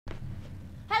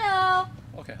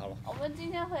OK， 好了。我们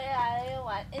今天回来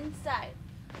玩 Inside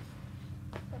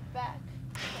the Back，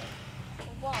 我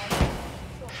忘了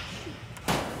说去。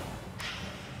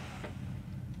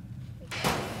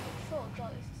control 到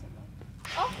底是什么？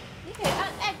哦，你可以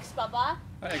按 X， 爸爸。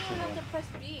按 X 不用 press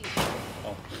B。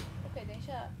哦。OK， 等一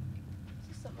下，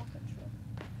是什么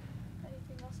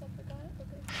control？Anything else I forgot?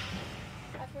 Okay.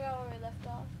 I forgot where we left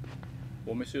off.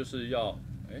 我们就是要，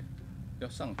哎，要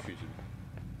上去是不是？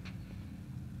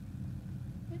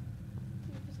哎，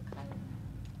这个不是开了吗？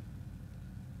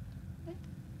哎，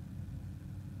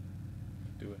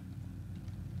对。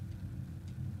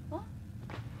啊？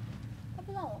他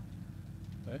不让我。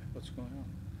哎 ，What's going on?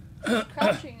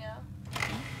 Crouching 啊。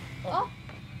哦，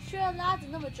需要拉着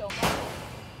那么久吗？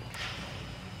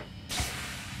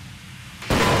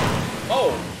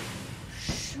哦。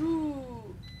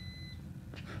Shoot!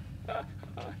 Oh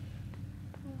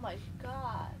my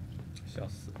god! 笑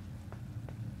死。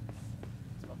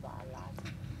怎么把它拉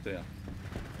着？对啊。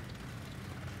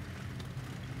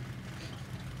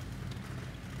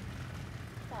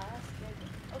把它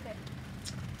OK，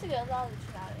 这个拉着去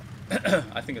哪里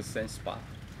？I think it's same spot。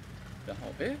然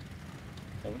后，哎，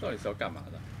我们到底是要干嘛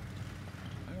的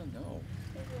 ？I don't know。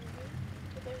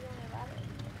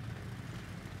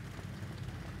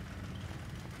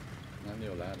哪里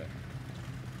有 ladder？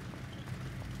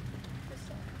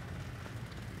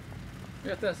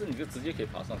 对啊，但是你就直接可以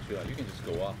爬上去了。You can just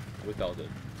go up without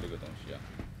这个东西啊。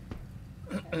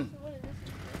Okay, so what is this?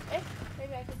 Eh,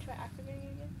 maybe I can try activating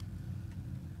it again.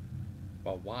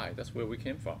 But why? That's where we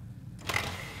came from.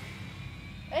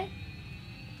 Eh?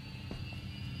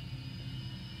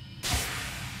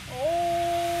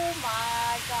 Oh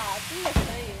my god, 真的可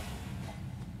以。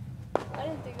I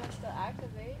didn't think it was still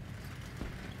activate.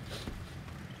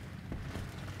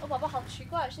 哦，爸爸好奇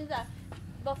怪，现在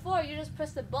before you just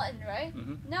press the button, right?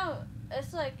 Now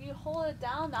it's like you hold it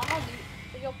down， 然后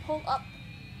你就 pull up。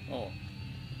哦。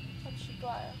好奇怪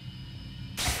啊！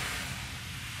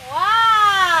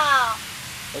哇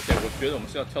OK， 我觉得我们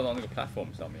是要跳到那个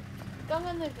platform 上面。刚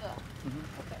刚那个。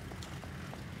OK。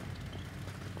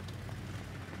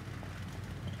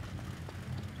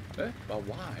哎 ，But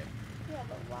why? Yeah,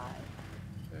 but why?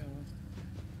 对啊。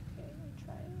Okay, let me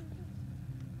try it.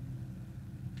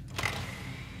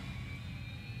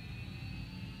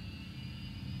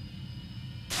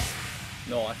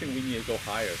 No, I think we need to go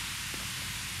higher.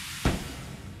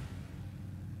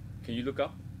 Can you look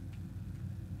up?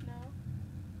 No.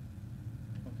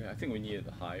 Okay, I think we need it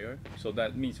higher. So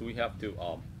that means we have to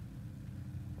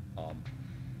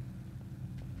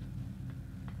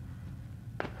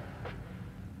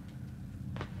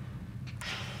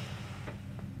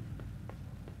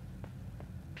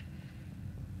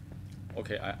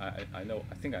Okay, I know.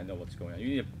 I think I know what's going on. You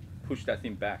need to push that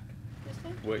thing back. This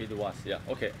thing? Where it was, yeah.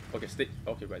 Okay, stay.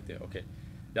 Okay, right there. Okay.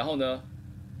 然后呢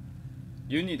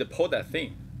you need to pull that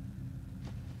thing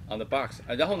on the box.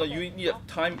 然后呢 you need to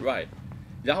time right.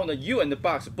 然后呢 you and the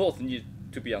box both need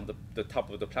to be on the top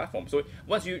of the platform. So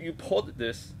once you pull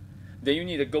this, then you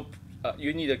need to go.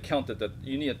 You need to count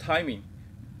you need a timing.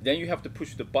 Then you have to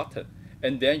push the button,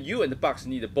 and then you and the box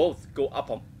need to both go up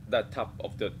on that top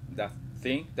of that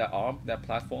thing, that arm, that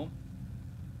platform.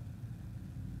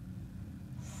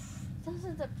 但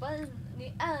是the button，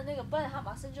 你按了那个 button， 它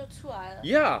马上就出来了。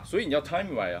Yeah， 所以你要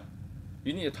time right 啊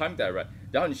 ，you need to time that right。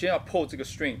然后你先要 pull 这个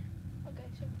string。OK，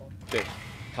 先 pull。对，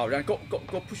好，然后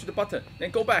go push the button, then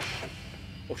go back.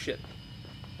 Oh shit.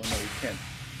 Oh no, you can't.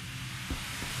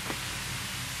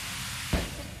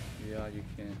 Yeah, you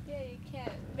can. Yeah, you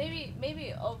can.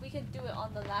 Maybe. Oh, we can do it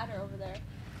on the ladder over there.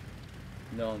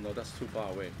 No, that's too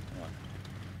far away. Come on.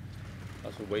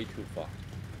 That's way too far.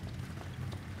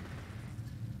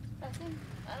 I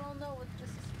don't know what this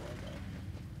is for though.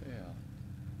 对啊。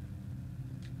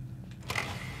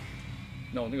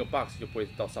No， 那个 box 就不会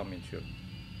到上面去了。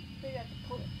Maybe I can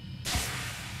pull it.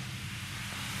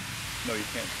 No, you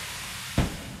can't.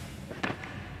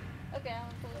 Okay, I'm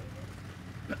gonna pull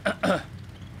it.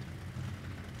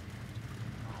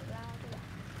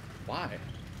 Why? I don't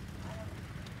know.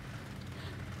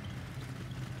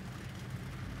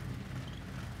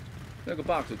 那个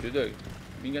box 绝对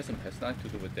应该是 has nothing to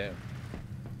do with there。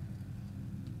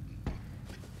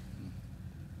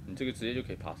你这个直接就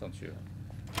可以爬上去了。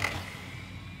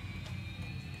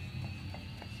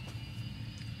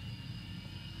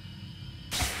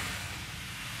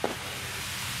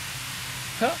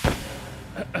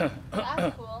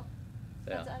That's cool.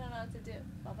 Yeah. I don't know what to do.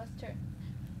 Papa's turn.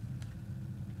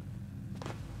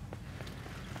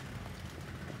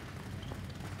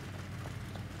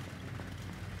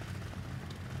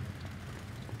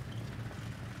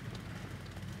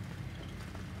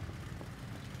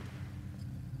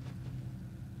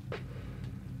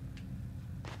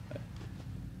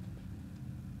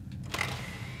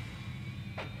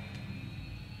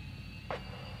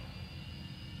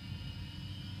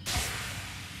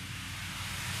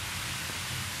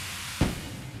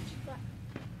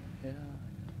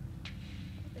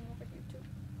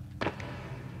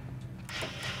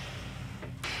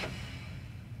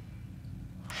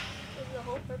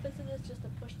 just to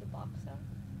push the box out?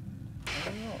 I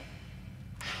don't know.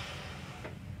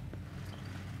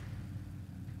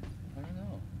 I don't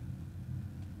know.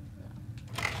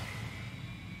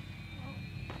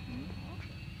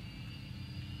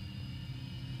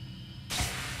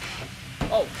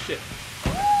 Oh shit!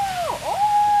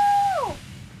 Oh!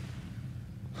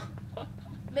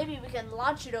 Maybe we can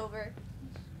launch it over.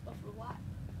 But for what?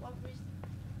 What reason?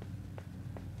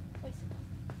 Wait a second.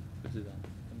 不知道.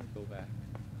 Let me go back.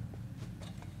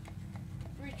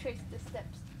 Retrace the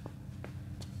steps.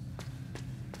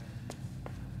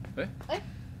 哎 Hey?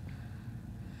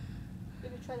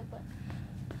 Maybe try the button.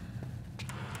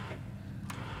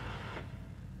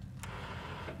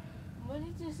 We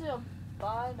need to see 把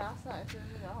它拿上来，是不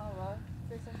是？然后把它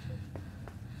飞上去。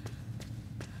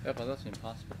要把它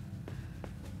impossible.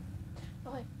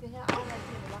 OK，等一下，按那个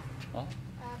吧。啊？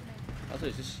按那个。它这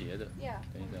里是斜的。Yeah。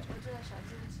等一下。我正在想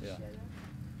这个是斜的。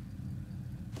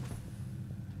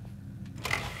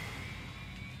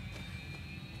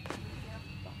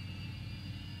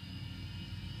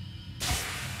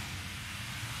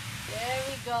There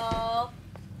we go.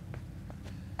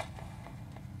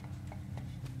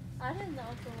 I didn't know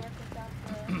it could work without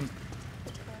the turn.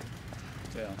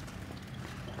 对啊。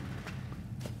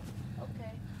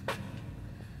Okay.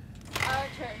 Our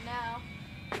turn now.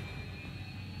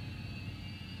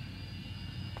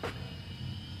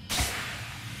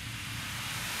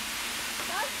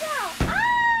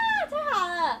 Ah! 太好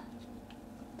了。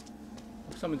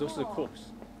上面都是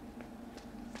corpse.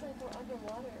 It's like we're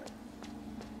underwater.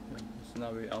 It's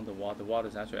not really underwater. The water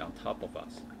is actually on top of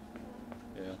us.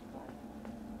 Yeah.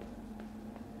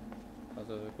 它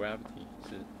的 gravity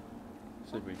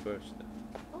是 reversed 的。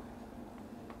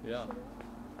Yeah.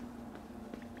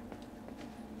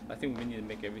 I think we need to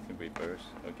make everything reverse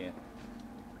again.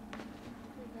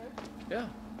 Yeah.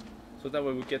 So that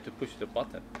way we get to push the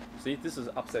button. See, this is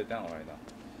upside down right now.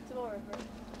 怎么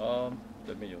reverse?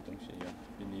 这边有东西呀。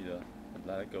You need to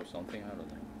let it go something. I don't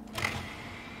know.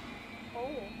 Oh.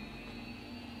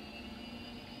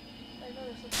 I know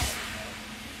there's something.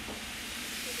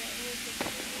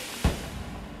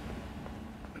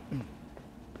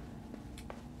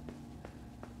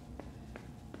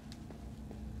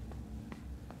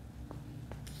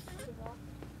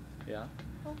 Yeah.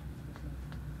 Oh.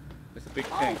 It's a big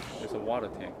tank. It's a water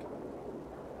tank.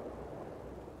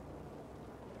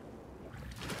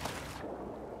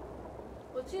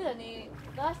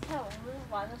 Last time when we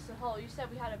were on you said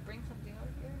we had to bring something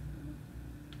over here.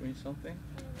 Bring something?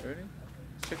 Really?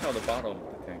 Let's check out the bottom of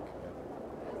the tank.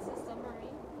 It's a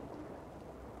submarine.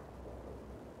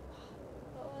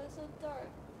 Oh, it's so dark.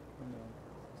 I know.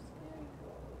 So scary.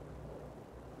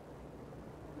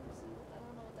 I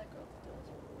don't know what that girl's doing.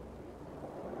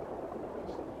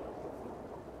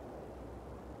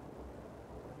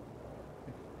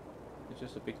 It's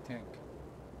just a big tank.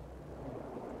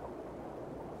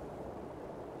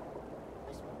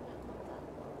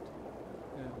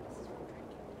 Yeah.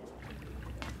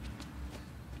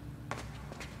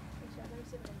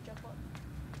 Jump up.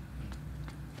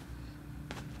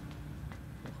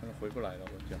 我可能回不来了，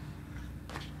我这样。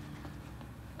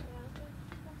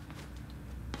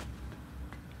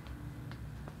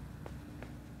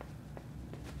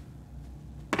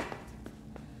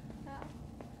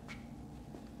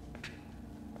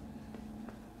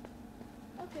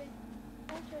Okay.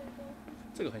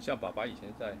 这个很像爸爸以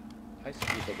前在 high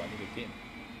school 的时候玩那个 game，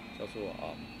叫做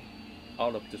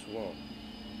Out of This World，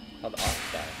 它的 art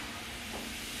style。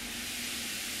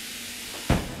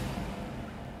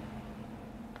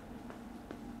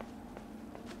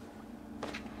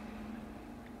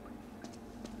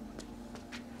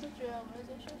就觉得我们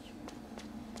在下去。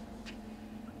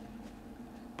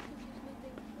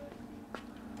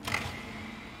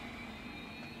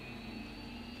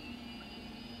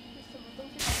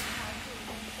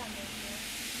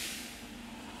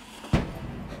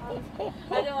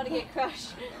I don't want to get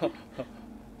crushed. It's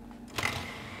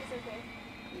okay.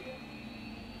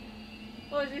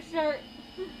 What was your shirt?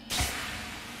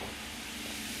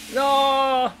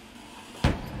 No！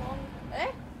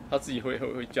 哎？他自己会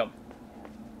jump。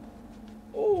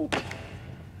哦。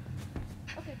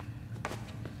Okay.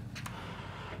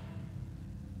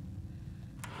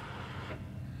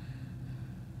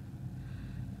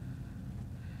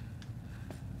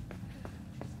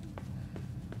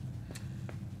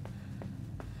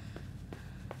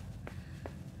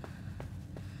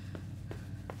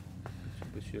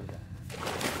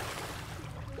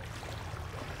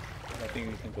 I think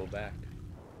we can go back.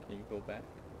 Can you go back?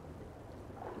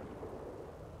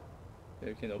 Yeah,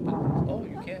 you can open. Oh,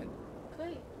 you can. 可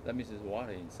以。 That means there's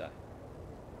water inside.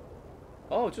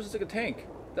 Oh, 就是这个 tank.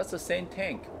 That's the same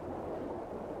tank.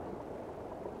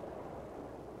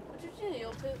 我就记得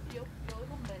有一个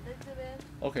门在这边。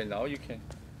Okay, now you can.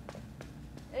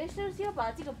 哎，是不是要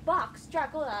把这个 box drag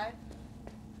过来？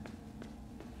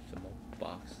什么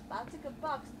box? 把这个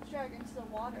box drag into the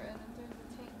water and then there's the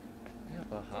tank. Yeah,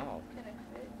 but how? Can it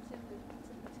fit to the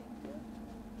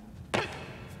tank?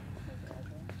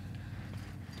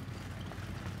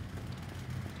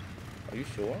 Are you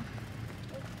sure?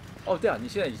 哦，对啊，你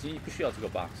现在已经不需要这个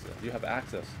box 了。You have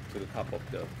access to the top of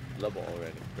the level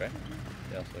already, right?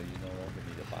 Yeah, so you no longer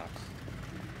need a box.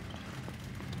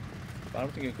 But I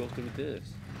don't think you go through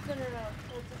this. No,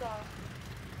我知道。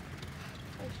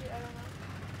Actually, I don't know.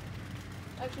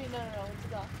 Actually, no, 我知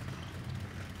道。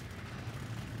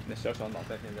你的小小脑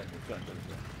袋现在很转，对不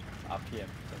对 ？RPM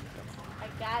真的 I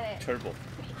got it. Turbo.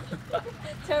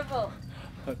 Turbo.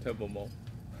 Turbo mode.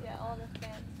 Yeah, all the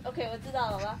fans. OK, 我知道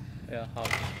了吧？ Yeah, 好。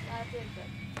拉这个。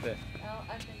对。然后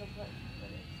按这个 button.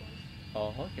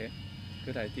 哦 ，OK.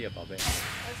 Good idea, 宝贝。Let's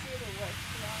see if it works.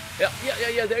 Yeah.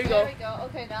 There you There we go. go.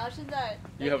 OK, 然后现在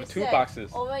You have two boxes.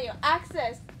 我们有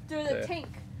access through the 对 tank，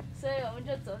 所以我们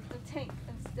就走 the tank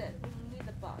instead. We don't need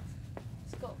the box.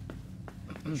 Let's go.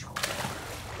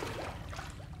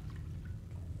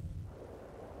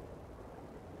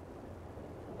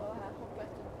 我还后边。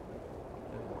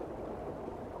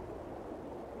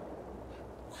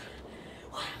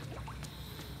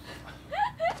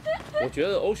我觉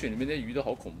得 ocean 里面那鱼都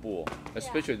好恐怖哦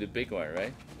 ，especially the big one,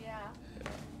 right? Yeah.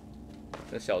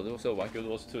 那小的时候玩 Guild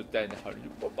Wars 2，带你喊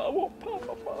爸爸，我怕，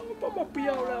爸爸不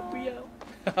要了，不要。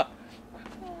哈哈。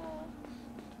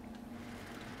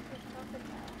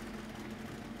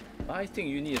I think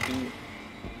you need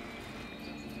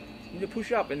to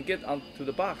push up and get onto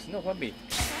the box. No, what me?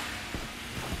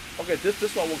 Okay, this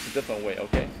one works a different way.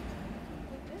 Okay.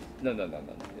 No.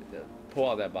 Pull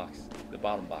out that box, the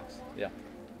bottom box. Yeah.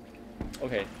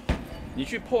 Okay. 你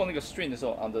去 pull 那个 string 的时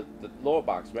候 on the lower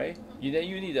box, right? You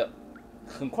need to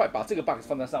很快把这个 box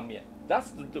放在上面。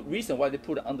That's the reason why they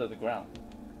put it under the ground.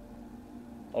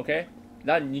 OK，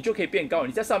 然后你就可以变高。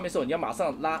你在上面的时候，你要马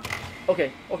上拉。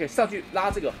OK， 上去拉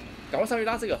这个，赶快上去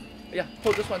拉这个。哎呀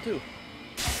 ，hold this one too.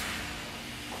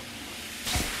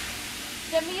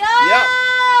 Get me up!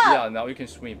 Yeah. Now you can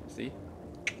swim. See?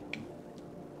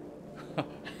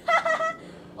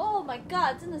 Oh my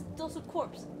god! 真的都是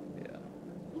corpse. Yeah.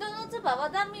 No, 这爸爸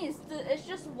that means it's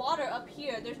just water up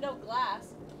here. There's no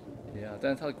glass. Yeah，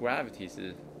 但是它的 gravity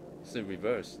是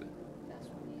reverse 的。That's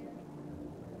weird.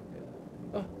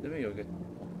 哦，这边有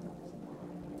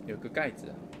个盖子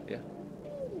啊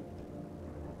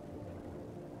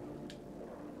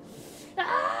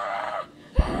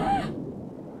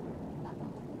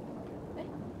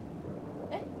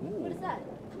is that?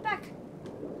 Come back.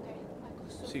 Okay.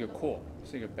 是一个 core，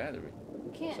 是一个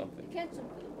battery。You Something. can't.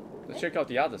 Let's check out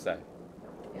the other side.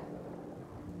 Yeah.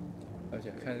 而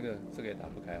且看这个也打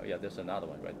不开哦。Yeah, there's another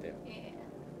one right there. Yeah.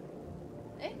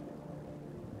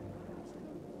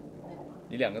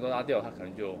 你两个都拉掉，它可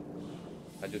能就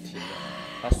停了，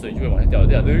它水就会往下掉。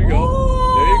There you go.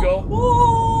 There you go.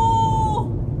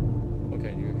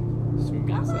 Okay, you swim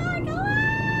inside. Come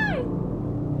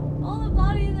on! All the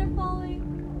bodies are falling.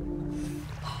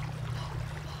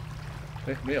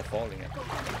 哎，没有 falling 啊。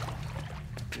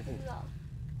不知道。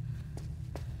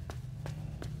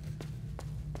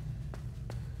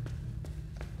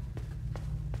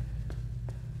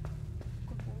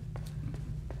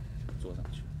坐上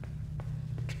去。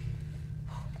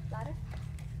Ladder?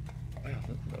 哎呀，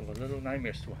我Little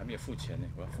Nightmares 我还没有付钱呢，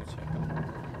我要付钱。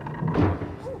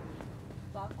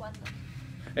把它关了。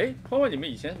哎，欢欢，你们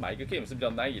以前买一个 game 是不是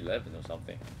叫 911 or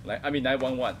something？ I mean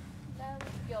 911。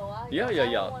有啊。Yeah，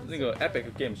那个 Epic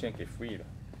Game 现在给 free 了。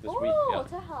This week, yeah.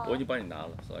 太好了。我已经帮你拿了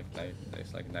，so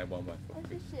it's like 911。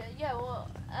谢谢，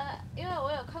因为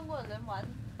我有看过人玩。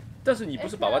但是你不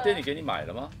是爸爸爹你给你买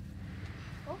了吗？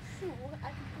哦，是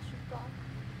I can push it back。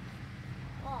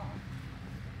哦，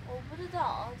我不知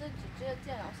道，在姐姐的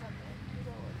电脑上面，不在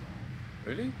我的。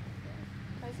Really？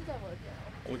 还是在我的电脑。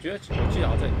我记得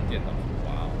好像在你的电脑。哇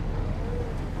哦，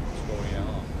丑呀！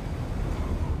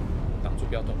挡住，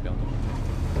不要动。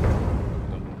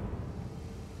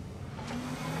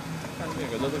看那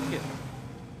边有个 little kid。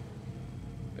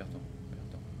不要动。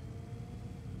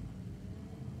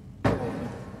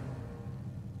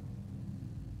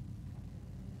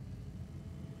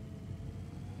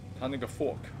他那个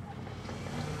fork，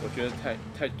 我觉得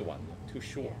太短了 ，too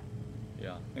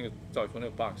short。Yeah， 那个照理说那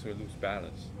个 box 会 lose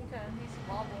balance。你可能 he's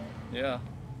wobbling。Yeah。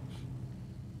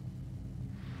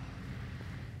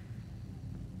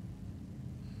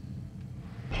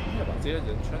要把这些人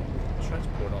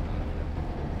transport 到哪里？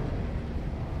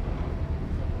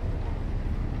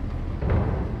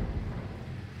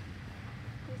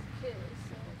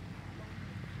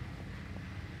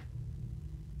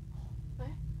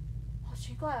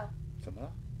怪哦，怎么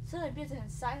了？这里变成很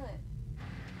silent。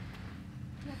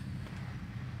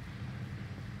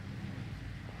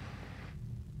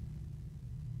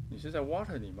你是在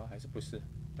water 里吗？还是不是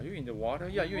 ？Are you in the water?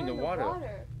 Yeah, you're in the water.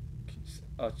 water.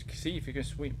 See if you can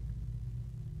swim.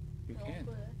 You No, can.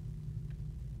 不能。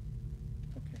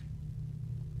 OK.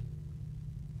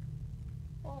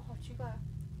 哦，好奇怪。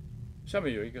下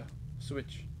面有一个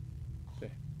switch.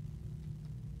 对。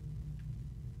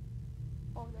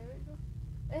Oh, there we go.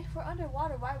 If we're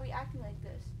underwater, why are we acting like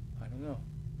this? I don't know.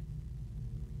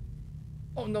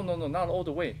 Oh no, not all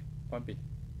the way, 关闭。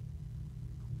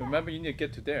Remember, you need to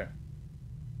get to there.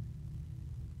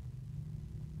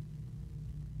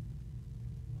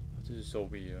 This is so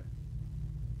weird.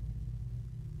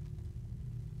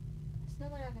 It's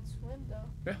not like I can swim though.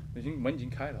 对啊，门已经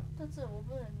开了。但是我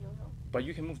不能游泳。But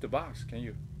you can move the box, can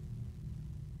you?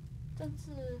 但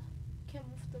是 can't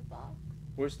move the box.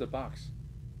 Where's the box?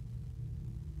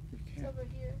 You It's can't. over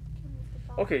here. Can't move the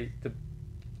box. Okay,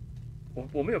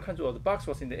我没有看错。The box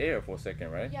was in the air for a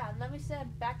second, right? Yeah, let me stand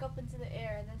back up into the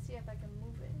air and then see if I can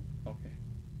move it. Okay.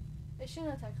 诶，现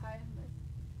在才开门。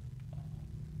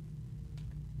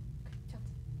这样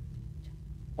子。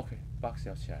 Okay, box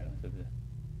要起来了，是不是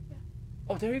Yeah.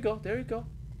 Oh, there you go, there you go.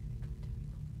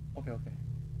 Okay.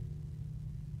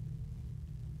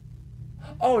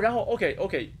 Oh, 然后 OK,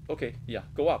 yeah,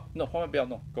 go up. No, 后面不要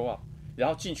弄 go up. 然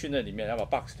后进去那里面，然后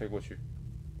把 box 推过去。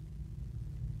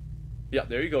Yeah,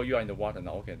 there you go. You are in the water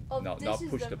now. Okay, Oh, now this is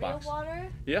push the the real box.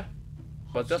 water? Yeah,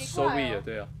 but that's so 好奇怪哦。 weird.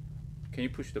 对啊 Can you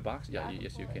push the box? Yeah, Yeah,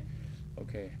 yes, you pull can. it.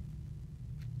 Okay.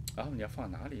 然后你要放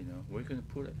哪里呢 Where are you gonna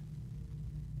put it?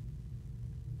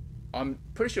 I'm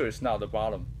pretty sure it's not the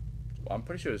bottom. I'm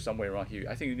pretty sure it's somewhere around here.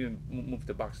 I think you need to move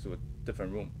the box to a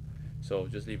different room. So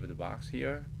just leave the box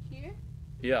here. Here?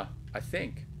 Yeah, I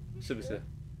think. 是不 sure? 是？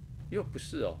又不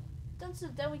是哦。但是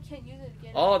then we can't use it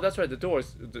again. Oh, that's right. The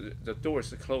door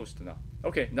is closed now.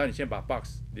 Okay, 那你先把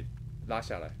box 拉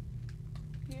下来。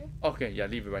 Here? Okay, yeah,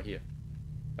 leave it right here.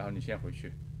 然后你现在回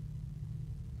去。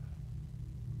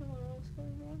 I don't know what's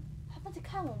going on. 他们在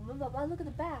看我们，爸爸 look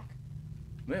at the back.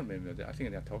 没有。I think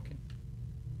they're talking.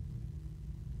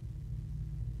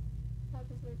 How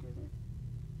does they do this?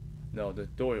 No, the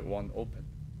door won't open.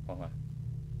 缓缓。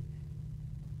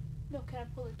 No, can I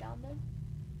pull it down then?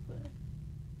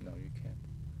 No, you can't.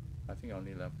 I think I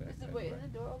only left that. Is the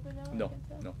door open now? I No, can't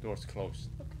tell. no, door's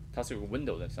closed. Okay. 它是有个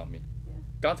window 在上面。 Yeah.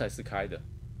 刚才是开的。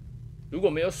如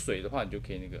果没有水的话，你就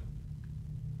可以那个。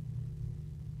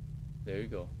There you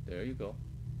go. There you go.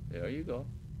 There you go.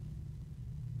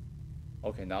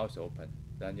 Okay, now it's open.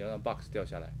 然后你要让 box 掉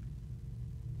下来。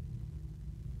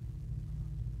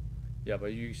Yeah,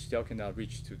 but you still cannot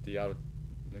reach to the other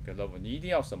那个 level. 你一定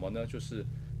要什么呢？就是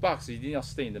box 一定要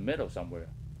stay in the middle somewhere.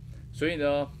 所以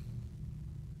呢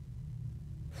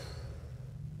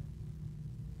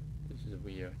 ，this is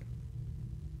weird.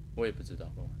 我也不知道。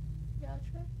 Yeah, I'll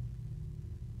try.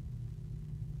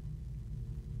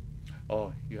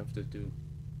 Oh, you have to do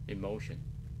emotion.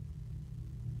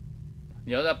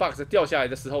 你要在 box 掉下来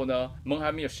的时候呢，门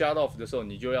还没有 shut off 的时候，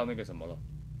你就要那个什么了。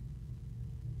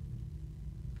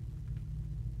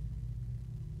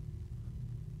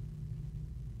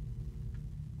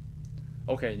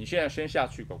OK， 你现在先下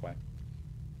去，乖乖。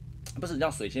不是，让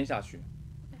水先下去。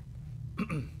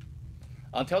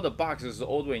Until the box is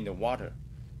all the way in the water，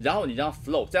 然后你让它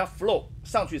flow， 在它 flow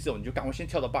上去之后，你就赶快先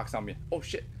跳到 box 上面。Oh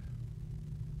shit！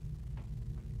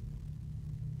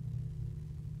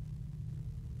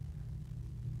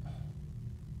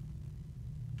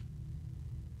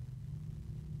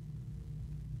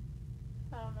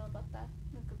 I don't know about that.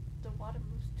 The water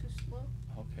moves too slow.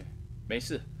 OK， 没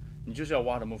事，你就是要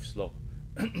water move slow 。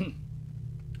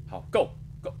好 ，Go，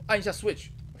 按一下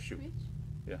switch。Shoot， Switch?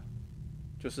 Yeah，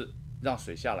 就是让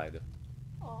水下来的。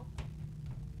哦。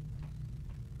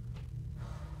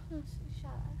让水下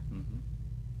来。嗯哼。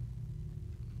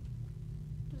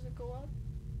Does it go up?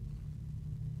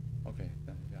 OK，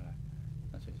 让水下来，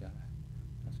让水下来，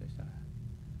让水下来。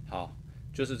好，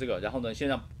就是这个。然后呢，先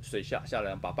让水下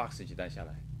来，把 box 一起带下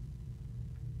来。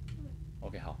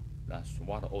OK， 好，让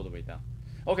water all the way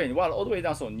down。OK， 你 water all the way down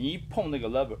的时候，你一碰那个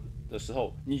lever 的时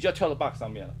候，你就要跳到 box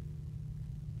上面了。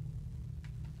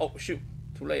Oh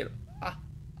shoot，too late 了啊！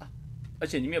而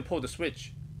且你没有 pull the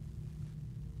switch，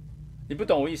 你不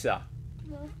懂我意思啊？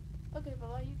 No. Okay,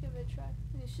 Baba, you give it a try.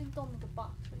 你先动那个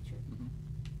box 回去。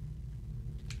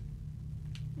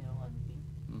You know, unbeat.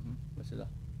 嗯哼，我知道。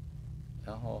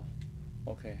然后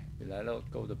OK， 你来了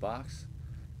 ，go the box，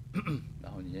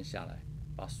 然后你先下来，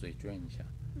把水 drain 一下。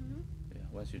Yeah,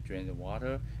 once you drain the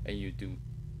water and you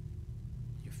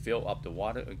fill up the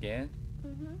water again.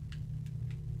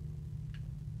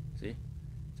 See，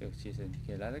 这个其实你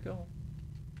可以 let it go。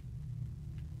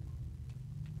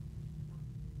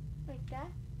 Like that?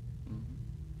 嗯。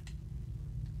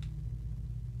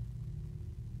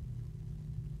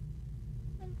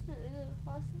那这个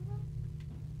发生了。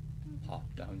好，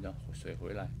然后你让水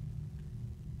回来。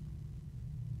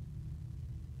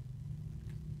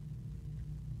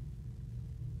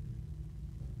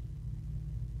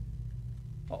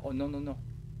哦 no no no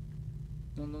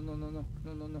no no no no no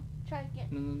no no no Try again.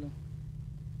 no no no。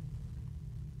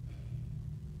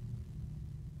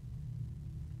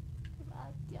 把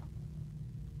它掉。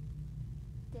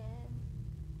Then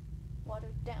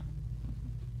water down。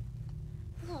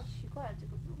真的好奇怪这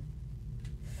个路。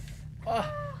啊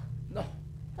no。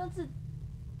 但是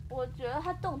我觉得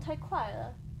它动太快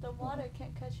了 ，the water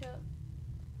can't catch up。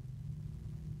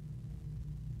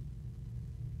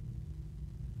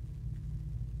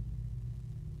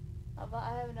好吧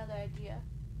 ，I have another idea。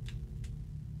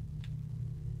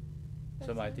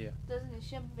什么 idea？ 但是你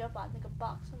先不要把那个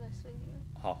box 放在水里面。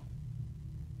好。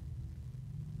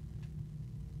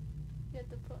You have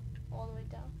to put all the way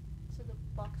down, so the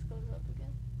box goes up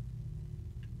again.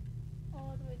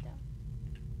 All the way down.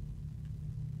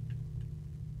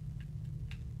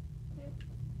 Here.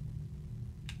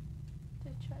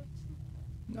 Just try to.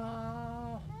 No.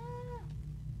 Ah.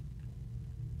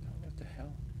 What the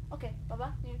hell? Okay,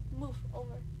 Baba, you move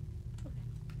over. Okay,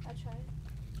 I try it.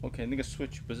 OK， 那个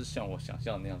switch 不是像我想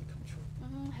象的那样的 control。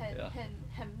嗯，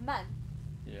很慢。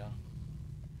Yeah。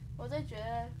我在觉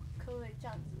得可不可以这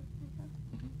样子？你看。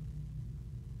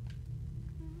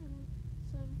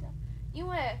slow down. 因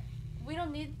为 we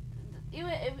don't need， 因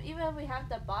为 even if we have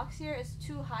the box here, it's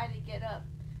too high to get up.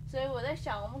 所以我在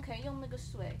想，我们可以用那个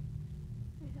水。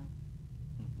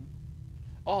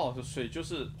哦，水就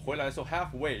是回来的时候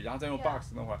halfway， 然后再用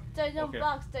box 那会儿。再用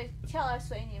box 再跳在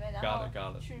水里面，然后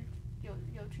去有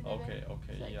去那边。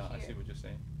OK， yeah, I see what you're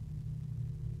saying.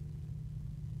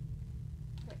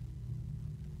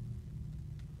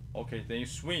 Okay, then you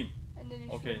swim. And then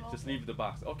you Okay, swim just over. leave the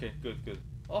box. Okay, good.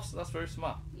 Oh, that's very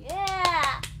smart.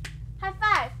 Yeah! High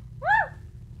five! Woo!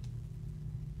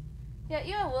 Yeah,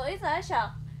 因为我一直在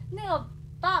想，那个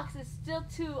box is still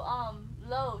too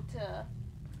low to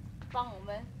帮我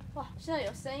们。哇，现在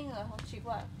有声音了，好奇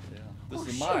怪。Yeah, this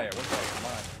is mine. What's that?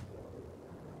 Mine.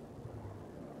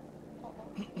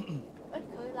 哎，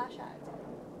可以拉下来这个。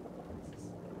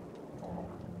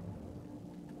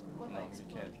No, you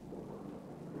can't.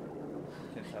 You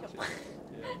can't touch it.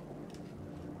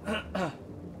 Yeah.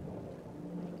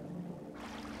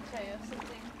 现在有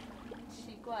something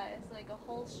奇怪 ，it's like a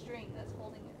whole string that's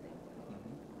holding a thing.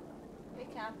 Hey,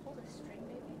 can I pull the string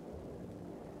maybe?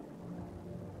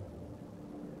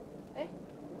 哎，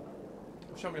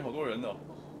下面好多人哦。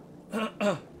You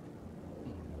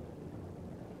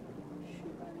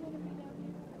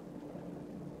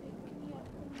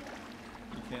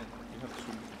can't. You have to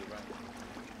swim to the right.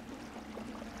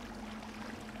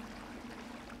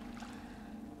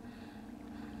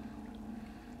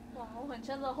 哇，我很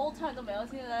像the whole time 都没有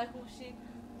听在呼吸。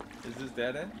Is this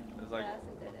dead end? It's like. Yeah, it's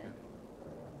a dead end.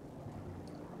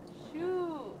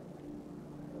 Shoot.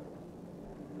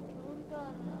 怎么办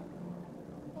呢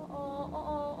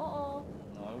？Oh.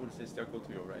 No, I would say still go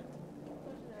to your right.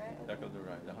 Go to the right. Still go to the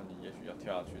right. 然后你也许要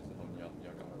跳下去之后，你要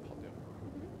赶快跑掉。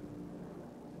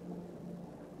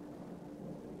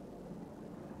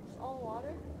It's all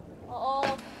water. Oh.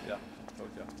 Yeah, 走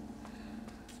一下。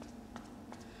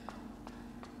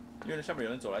因为下面有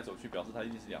人走来走去，表示它一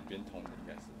定是两边通的，应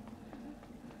该是。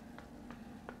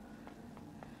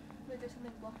Wait, there's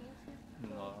something blocking us here?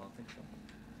 No, I don't think so.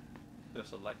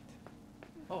 There's a light.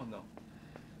 Oh no.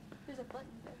 There's a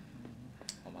button there.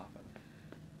 好麻烦。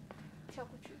跳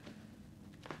过去。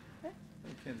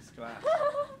 You can't glass.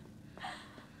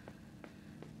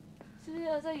 是不是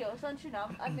要再游上去，然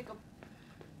后按那个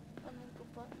button?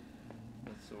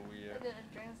 That's so weird. And then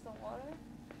it drains the water?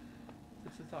 这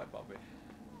是太宝贝。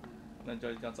那你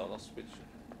就要找到 switch。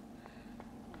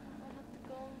 I have to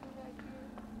go back here.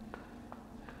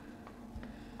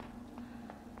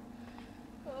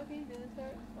 Oh, can you do this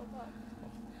part? Oh god.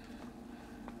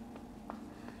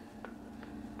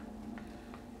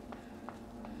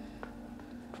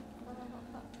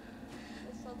 I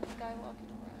saw this guy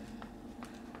walking around.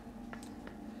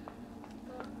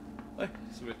 Hey,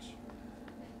 switch.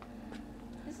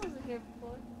 This wasn't here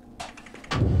before.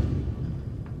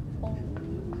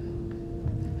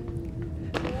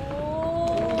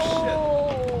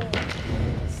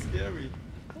 Scary.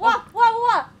 哇！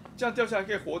这样掉下来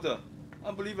可以活着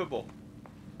 ，unbelievable.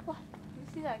 哇 You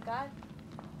see that guy?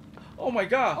 Oh my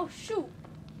god. Oh shoot!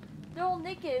 They're all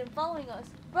naked and following us.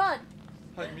 Run!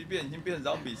 他已经变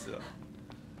zombies 了。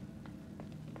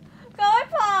赶快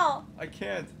跑 I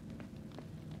can't.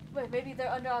 Wait, maybe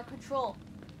they're under our control.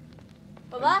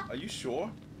 爸爸 Are you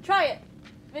sure? try it.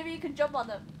 Maybe you can jump on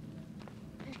them.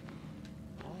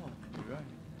 Oh, you're right.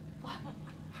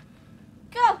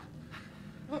 Go!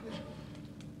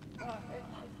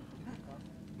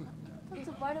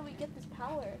 So why do we get this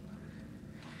power?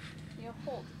 You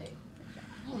hold it.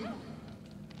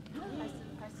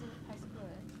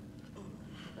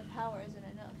 The power isn't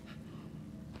enough.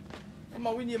 Come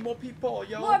on, we need more people,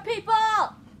 yo. More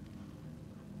people!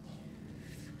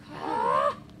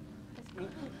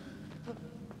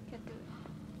 Can't do it.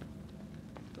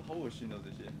 好恶心哦，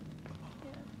这些。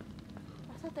Yeah.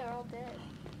 I thought they were all dead.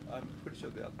 I'm pretty sure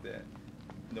they are dead.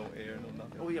 No air, no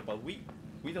nothing. Oh yeah, but we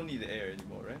don't need the air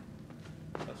anymore, right?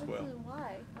 As well.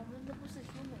 Why? 我们都不是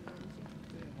human 了，已经。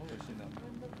对，好恶心啊！我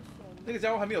们都不是人。那个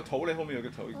家伙还没有头嘞，后面有个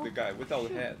头，一个 guy without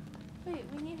a head. Wait,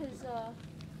 we need his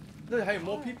那还有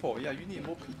more people. Yeah, you need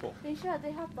more people. 等一下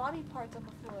they have body parts on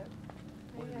the floor.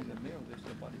 没有 there's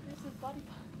no body. There's his body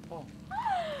part. 哦，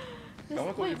 This- 赶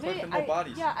快过去 wait, collect maybe more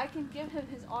bodies. Yeah, I can give him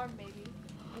his arm maybe.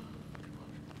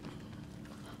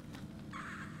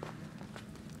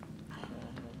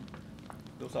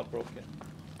 Those are broken.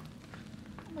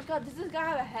 Oh my god, does this guy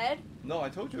have a head? No, I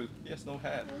told you, he has no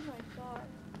head. Oh my god.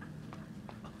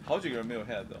 好几个人没有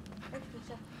head 的。哎，等一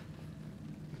下。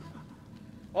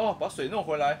哦，把水弄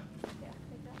回来。Yeah,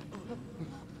 take that.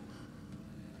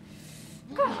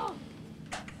 Go!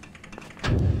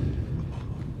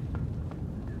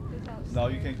 Now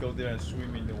you can go there and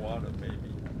swim in the water,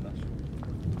 maybe. I'm not sure.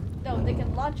 No, they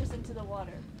can launch us into the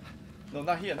water. No,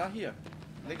 not here, not here.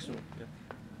 Next room. Yeah.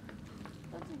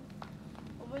 但是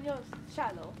我们要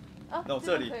下楼。啊， No,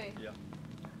 这里。这个可以。 Yeah.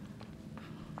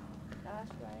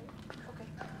 That's right. Okay.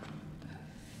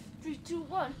 3, 2,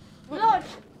 1,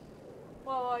 launch!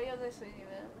 哇，又在水里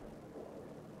面。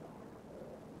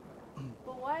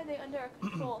But why are they under our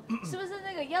control? 是不是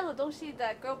那个 yellow 东西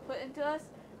that girl put into us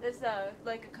is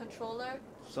like a controller?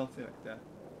 Something like that.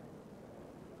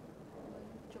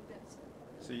 就变成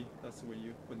See, that's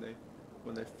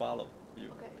when they follow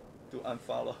you. Okay. To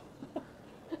unfollow.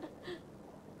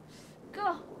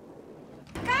 Go!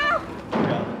 Go!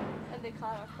 Yeah. And they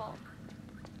caught our fall.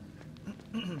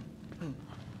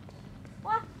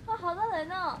 哇，好多人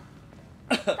哦！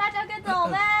大家跟着我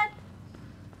们。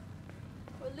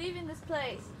We're leaving this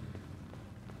place.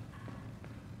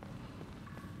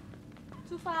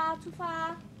 出发，出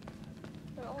发。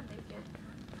They're all naked.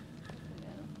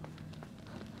 Yeah.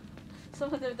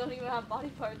 Some of them don't even have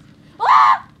body parts.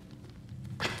 啊！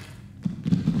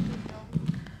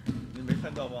你没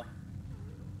看到吗？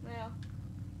没有。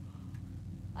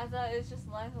I thought it was just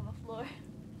lying on the floor.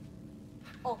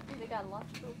 Oh, they got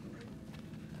launched too.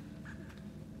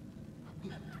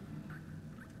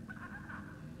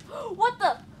 What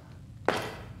the?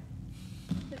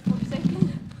 Just for a second.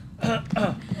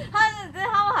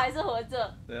 他们还是活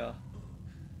着。对啊。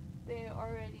 They're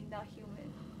already not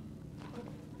human.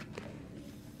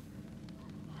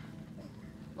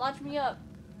 Launch me up.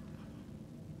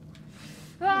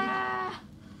 Ah!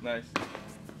 Nice.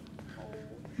 Oh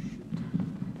shoot.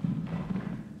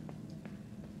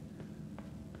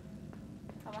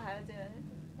 他们还有这个人。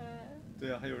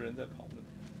对啊，还有人在跑呢。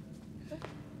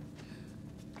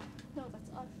 No,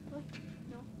 that's us. Look.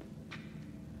 No.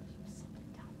 There's something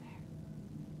down there.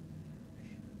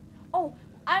 Oh,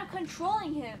 I'm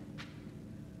controlling him.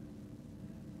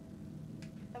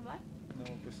 Am I? No,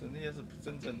 不是，那些是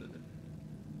真正的人。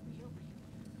 Real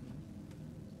people.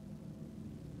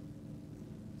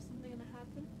 Something gonna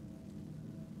happen?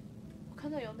 我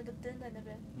看到有那个灯在那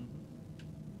边。嗯。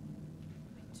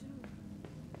 Me too.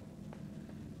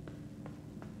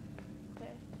 对，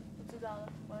我知道了，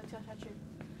我要跳下去。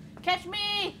Catch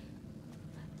me!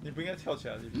 你不应该跳起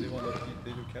来，if they want to,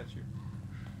 they will catch you.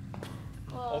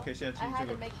 Well, OK，现在 I 进 had 这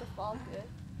to 个。 make the fall good.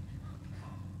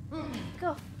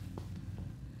 Go.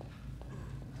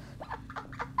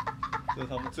 这是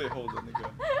他们最后的那个。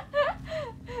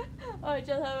我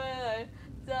叫他们来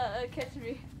，catch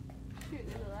me. Shoot,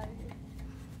 there's a lot of here.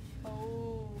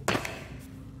 Oh.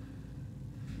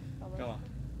 干嘛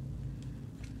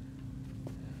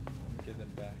 ？Get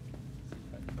them back.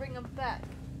 Bring them back.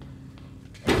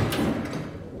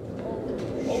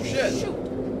 Oh shit! Shoot!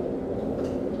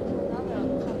 Now they're on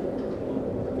top.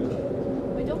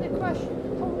 Wait, don't get crushed.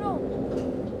 Oh no!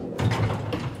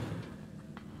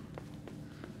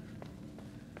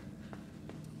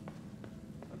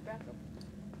 We're back up.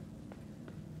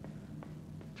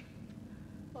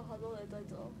 哇，好多人在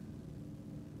走。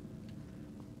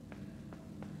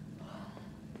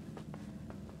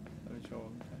 Let me show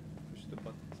them. Push the button.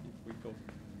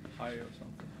 higher or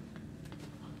something.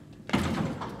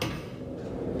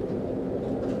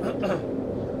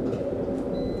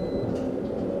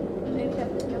 Maybe we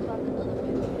have to jump on the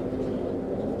elevator.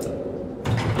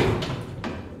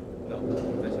 No,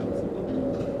 在想什么？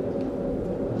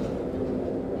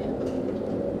 Yeah.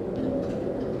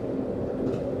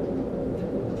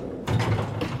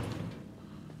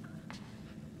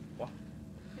 Wow.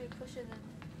 Maybe push it and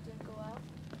then go out.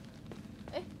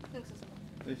 哎，那个是什么？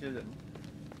那些人，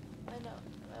 I know，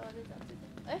我在找这个。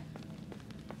哎，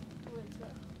位置。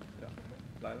对啊，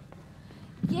来了。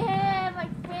 Yeah, my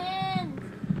friend.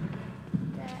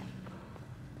 Yeah.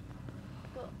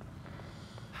 Go.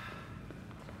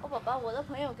 哦，宝宝，我的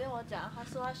朋友跟我讲，他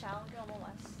说他想要跟我们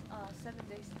玩Seven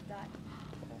Days to Die。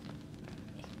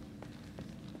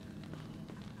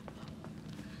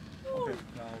 Okay,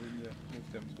 now we need to move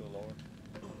them to the lower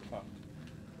part.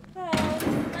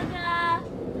 大家。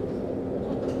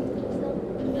So,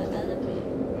 we got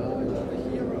elevator. You're the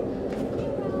hero.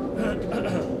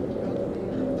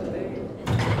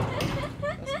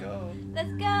 Let's go.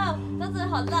 Let's go. 都是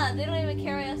好烂 They don't even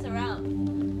carry us around.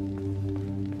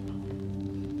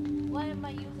 Why am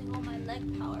I using all my leg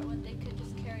power when they could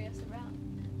just carry us around?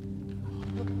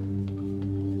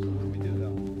 So what do we do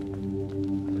now?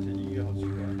 而且音乐好奇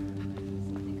怪。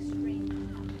 Something strange.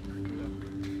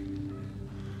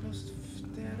 What's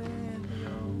dead end,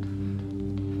 yo?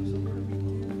 So what do we do?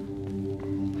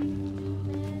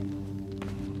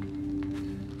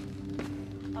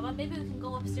 How about maybe we can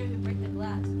go upstairs and break the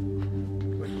glass?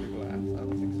 Break the glass? I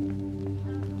don't think so.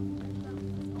 That's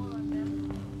all of them.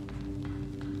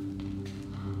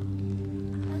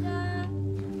 Ta-da!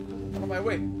 Out of my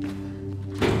way.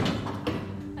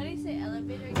 How do you say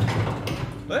elevator again?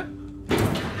 哎，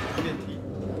电梯。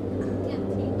电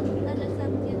梯，大家上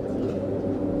电梯。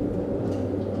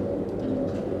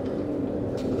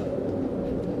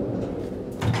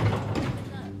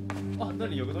哦，那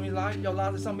里有个东西拉，要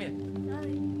拉在上面。哪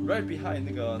里？ Right behind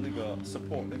那个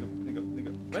support 那个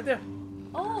right there。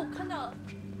哦，看到了。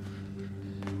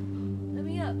Let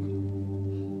me up.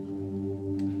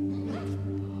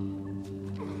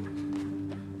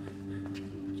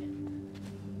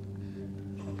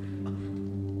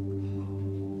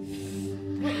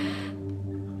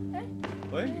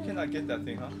 Well, you cannot get that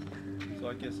thing, huh? So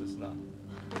I guess it's not.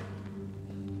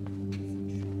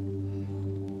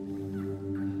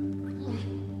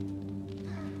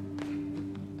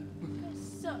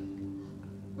 Suck.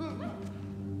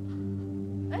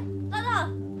 哎，拉到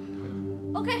了。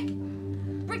Okay,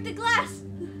 break the glass.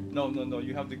 No, no, no.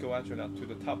 You have to go actually to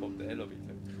the top of the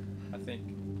elevator. I think.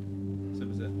 是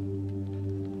不是？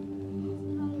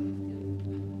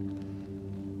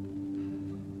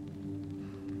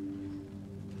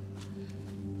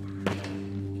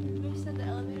 Maybe send the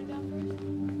elevator down first.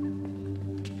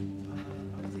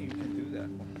 I don't think you can do that.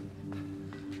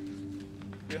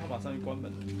 因为它马上就关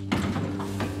门了。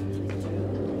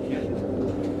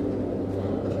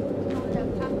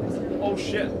Oh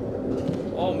shit!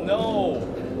 Oh no!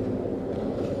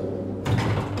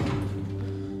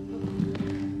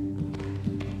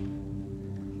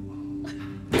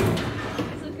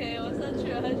 It's okay, 我上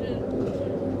去了还是。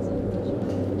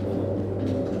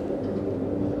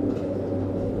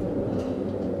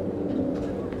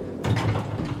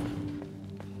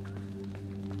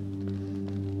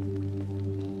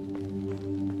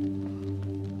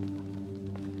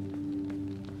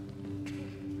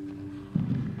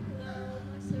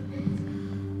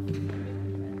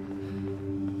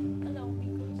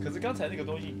可是刚才那个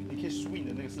东西，你可以 swing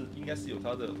的那个是应该是有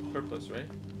它的 purpose, right?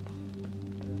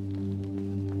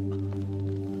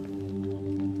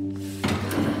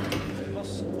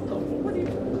 What do you?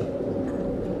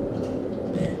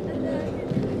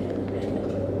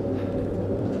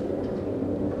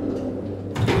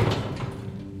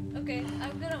 Okay,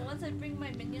 I'm gonna once I bring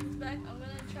my minions back, I'm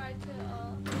gonna try to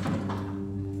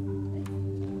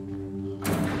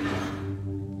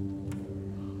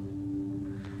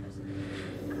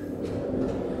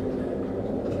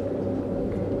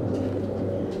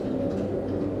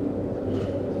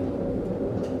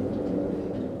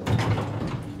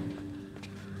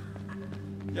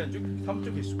Yeah, 他们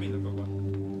就可以 swing 的，乖乖。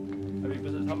那边不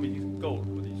是他们已经够了，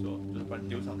我跟你说，就是把你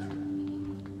丢上去。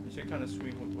你先看着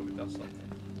swing 会不会比较少？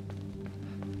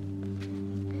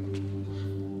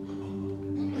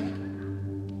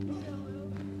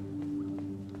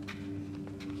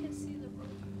 can't see the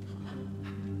road.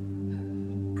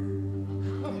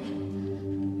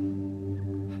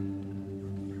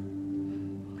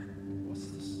 What's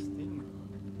this thing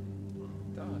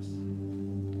does?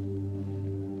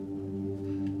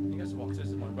 应该是往这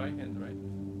是 my right hand, right?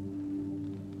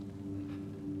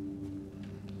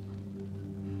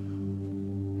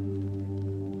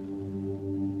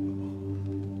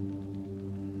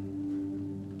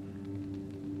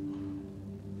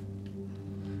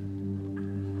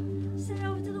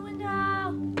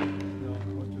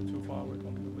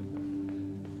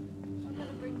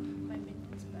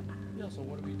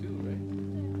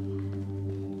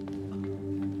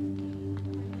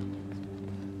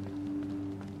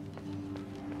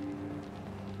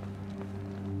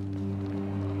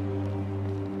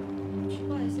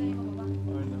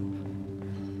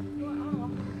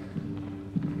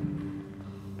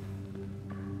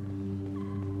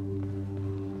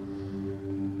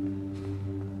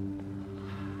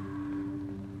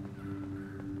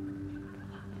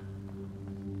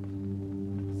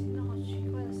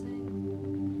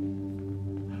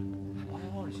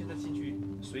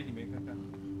 水里面看看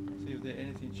，see if there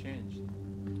anything changed。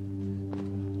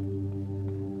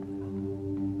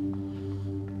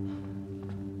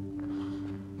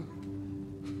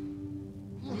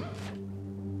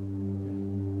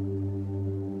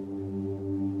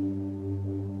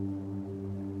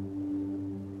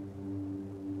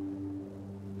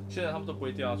现在他们都不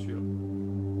会掉下去了。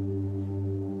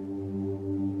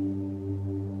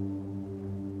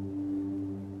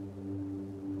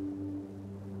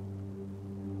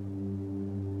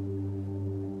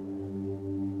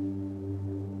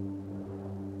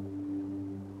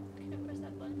Can I press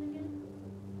that button again?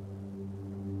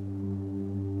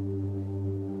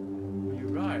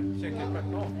 You're right，现在可以快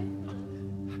哦， Okay.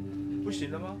 不行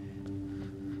了吗？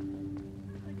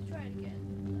 Let's try it again.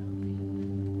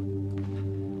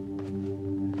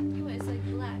 Anyway, it's like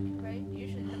black, right?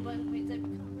 Usually the button means they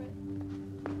become red.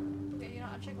 Okay, you know,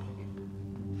 I'll check over here.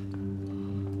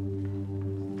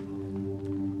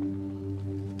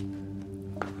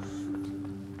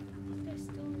 They're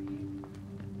still over here.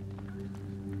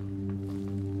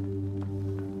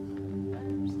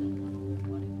 I'm still going with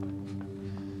body parts.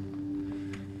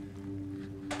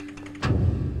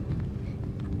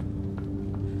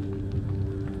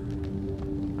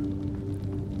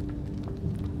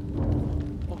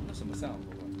 哦，那什么 sound？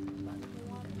 Body for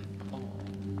water. 哦，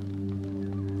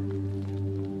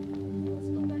 Let's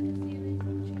go back and see if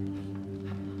anything changed.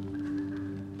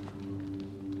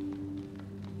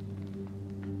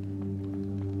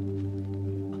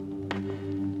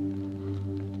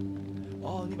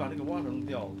 哦，你把那个 water 弄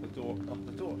掉，the door， 哦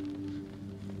，the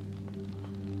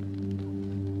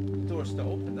door。The door is still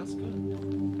open. That's good.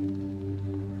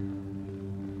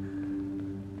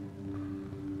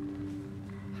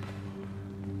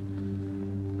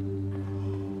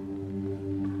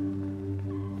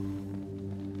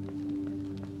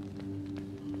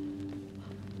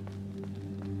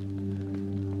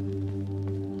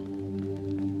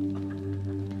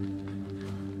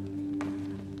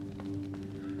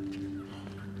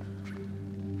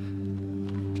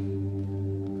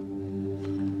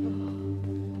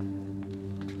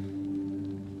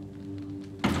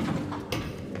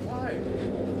 Why?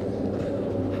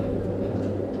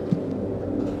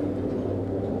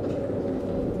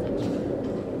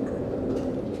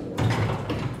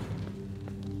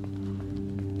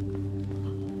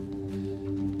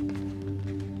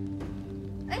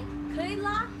 Hey, 可以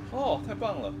拉。哦，太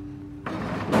棒了。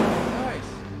Nice.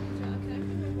 Can I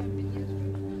remove my videos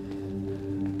first?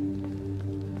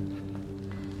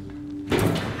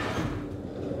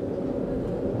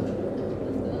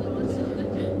 That's the other one still there.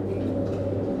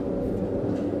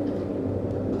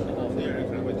 哦，那个人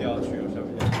可能会掉下去了，下面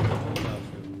掉下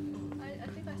去了。 I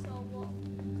think I saw a wall.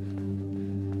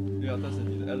 对啊，但是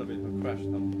你的 elevator crash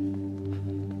他们。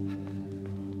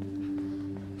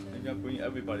应该 bring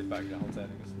everybody back， 然后再那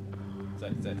个什么，再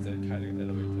开那个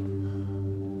elevator。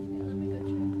 Yeah, let me go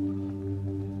check.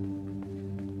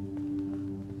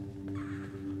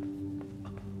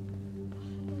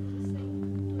 The same,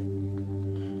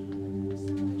 the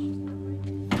sound is just not right.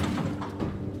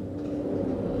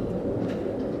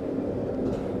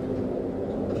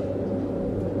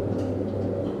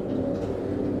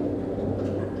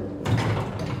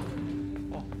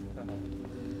 Oh, 太好了。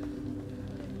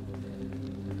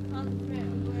 On the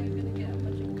ground, we're gonna get a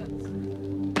bunch of guts.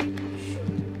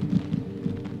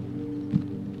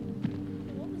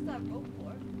 What was that rope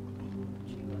for?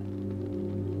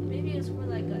 Maybe it's for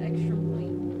like an extra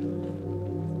point.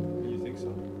 You think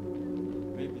so?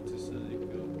 Maybe just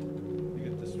you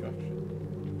get distraction.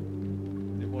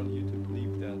 They want you to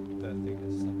believe that that thing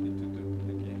has something to do with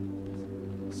the game.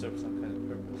 Serve some kind of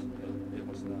purpose. But it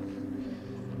was not.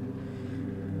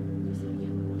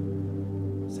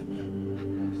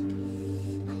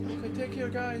 Okay, take care,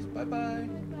 guys. Bye bye.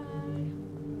 Bye.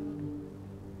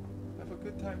 Have a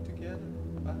good time together.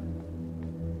 Bye.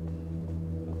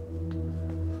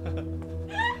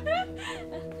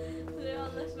 They're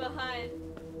all left behind.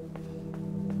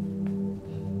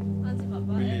 That's my We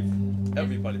butt. leave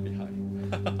everybody behind.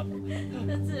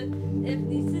 但是，if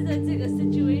你是在这个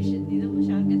situation，你都不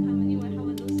想跟他们，因为他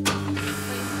们都是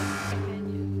place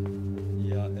venue。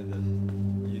 Yeah, and then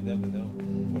you never know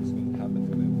what's going to happen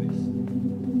to them next.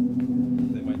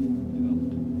 They might,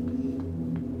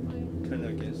 turn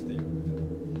against you.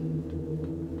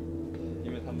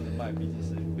 因为他们的麦毕竟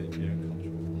是被别人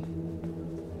control.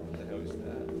 What the hell is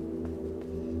that?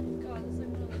 God, it's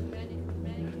like one of those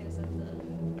mannequins at the.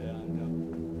 Yeah, I know.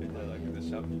 And they're like in the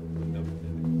shopping window.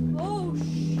 Oh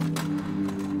sh!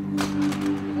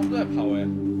 他们都在跑哎。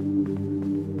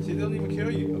See, they don't even care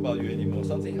about you anymore.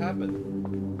 Something happened.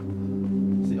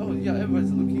 See, oh yeah,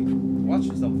 everyone's looking.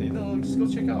 watching something. No, just go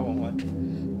check out one.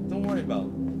 Don't worry about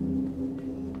it.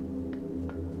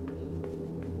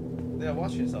 They are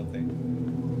watching something.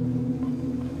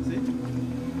 See?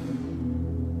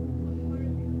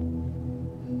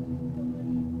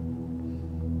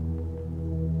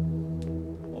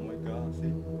 Oh my god,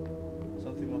 see?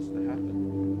 Something must have happened.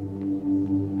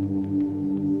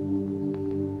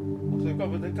 所以怪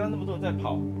不得刚刚那么多人在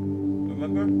跑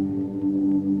 ，remember？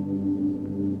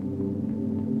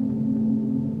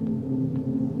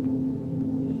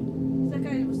 That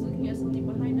guy was looking at something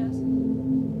behind us.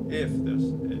 If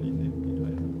there's anything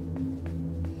behind it.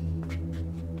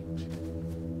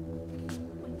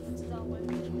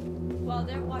 While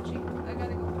they're watching, I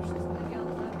gotta go push this lady out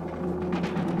of the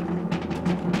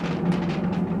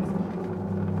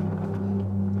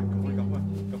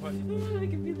I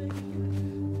can be there.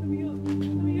 Let me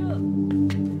up.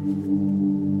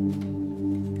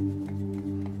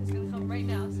 It's gonna come right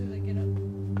now as soon as I get up.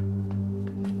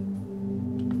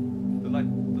 The light.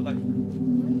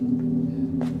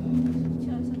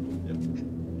 Try something. Yep.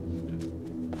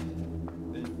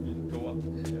 Then you go up.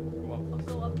 Yeah, go up. I'll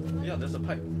go up. Yeah, there's a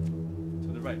pipe. To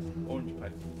the right. Orange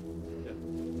pipe. Yeah.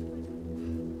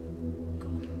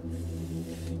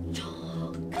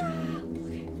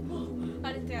 Okay. I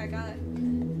didn't think I got it.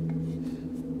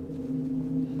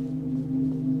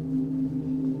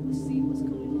 Let's see what's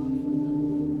coming off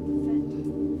from the vent.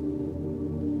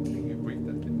 You can break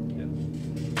that thing. Yeah.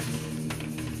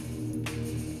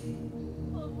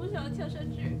 我不想跳下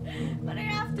去 but I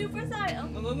have to for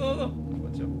science. No.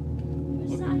 Watch out.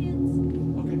 For science.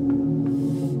 Okay.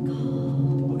 Go.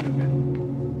 Okay.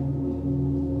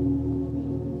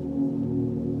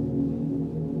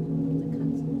 The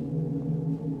cuts.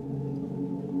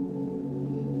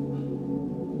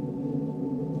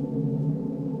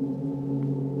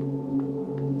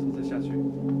 从这下去。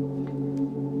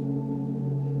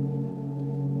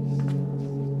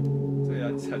对啊，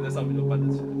你踩在上面就搬得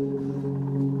起来。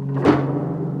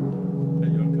哎，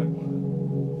有人看过来。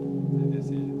They didn't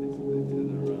see anything, so they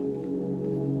turned around.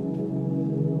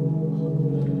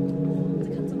 The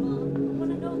cuts them all. I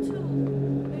wanna know too.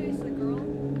 Maybe it's the girl.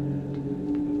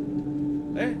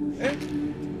 哎，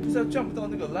不是要 jump 到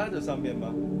那个 ladder 上面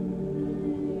吗？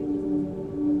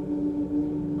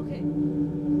 Okay.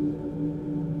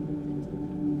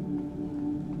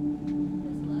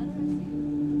 This ladder,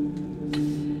 I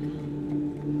see.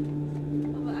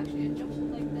 Oh, but actually it jumps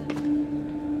like that.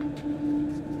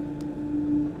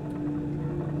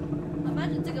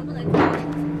 Imagine 这个不能开，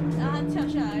然后它跳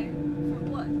下来 for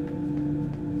what?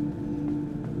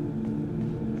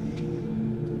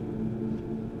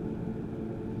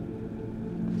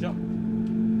 Jump.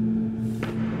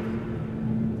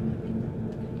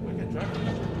 We can drive it.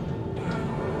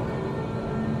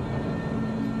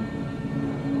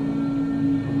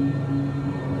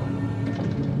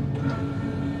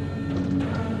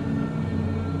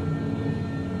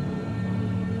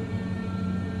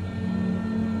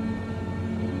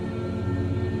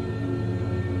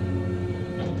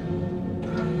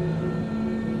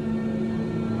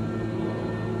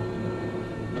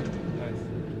 Nice.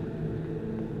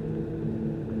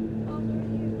 Oh, they're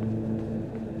here.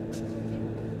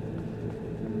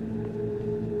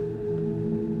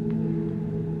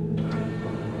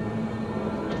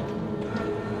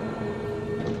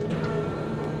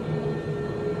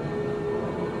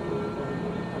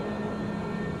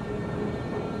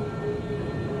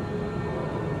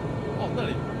 Oh, 那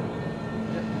里。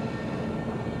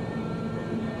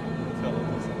跳楼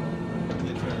梯上，你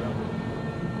turn around。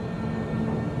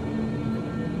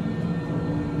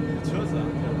你的车子啊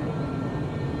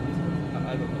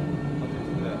，I don't know how to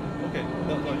do that. Okay,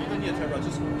 no, you don't need to turn around.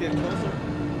 Just get closer.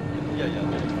 Yeah. I hear you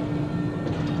coming.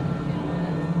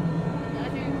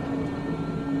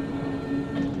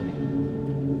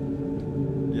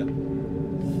 Yeah.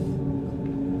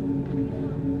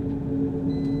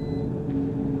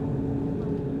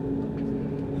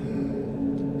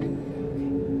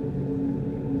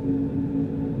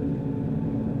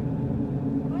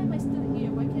 Why am I still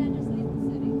here? Why can't I just leave the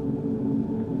city?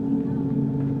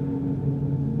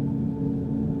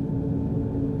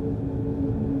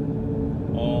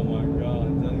 Oh my god,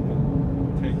 then you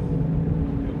can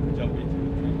jump into the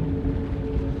tank.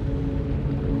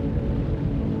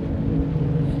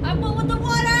 I'm one with the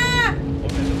water!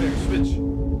 Okay, so there, switch.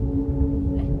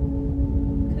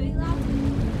 可以拉。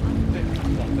对，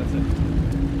好，在这里。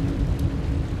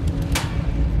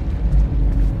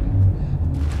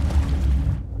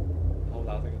好，拿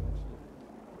这个东西。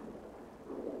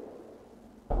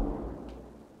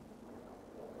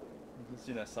你是进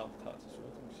来 sabotage 所有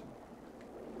东西。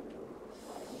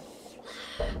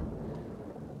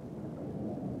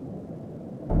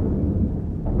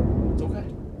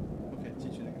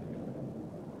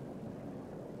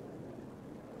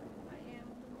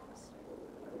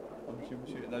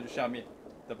下面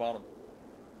the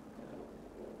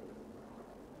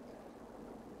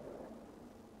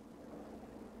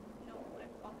bottom。No, I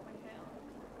fucked my hand.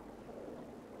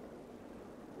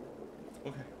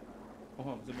 OK，包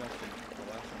括我们这边要选，我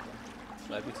要选，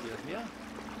来不及了，呀，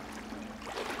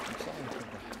你稍等一会儿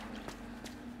吧。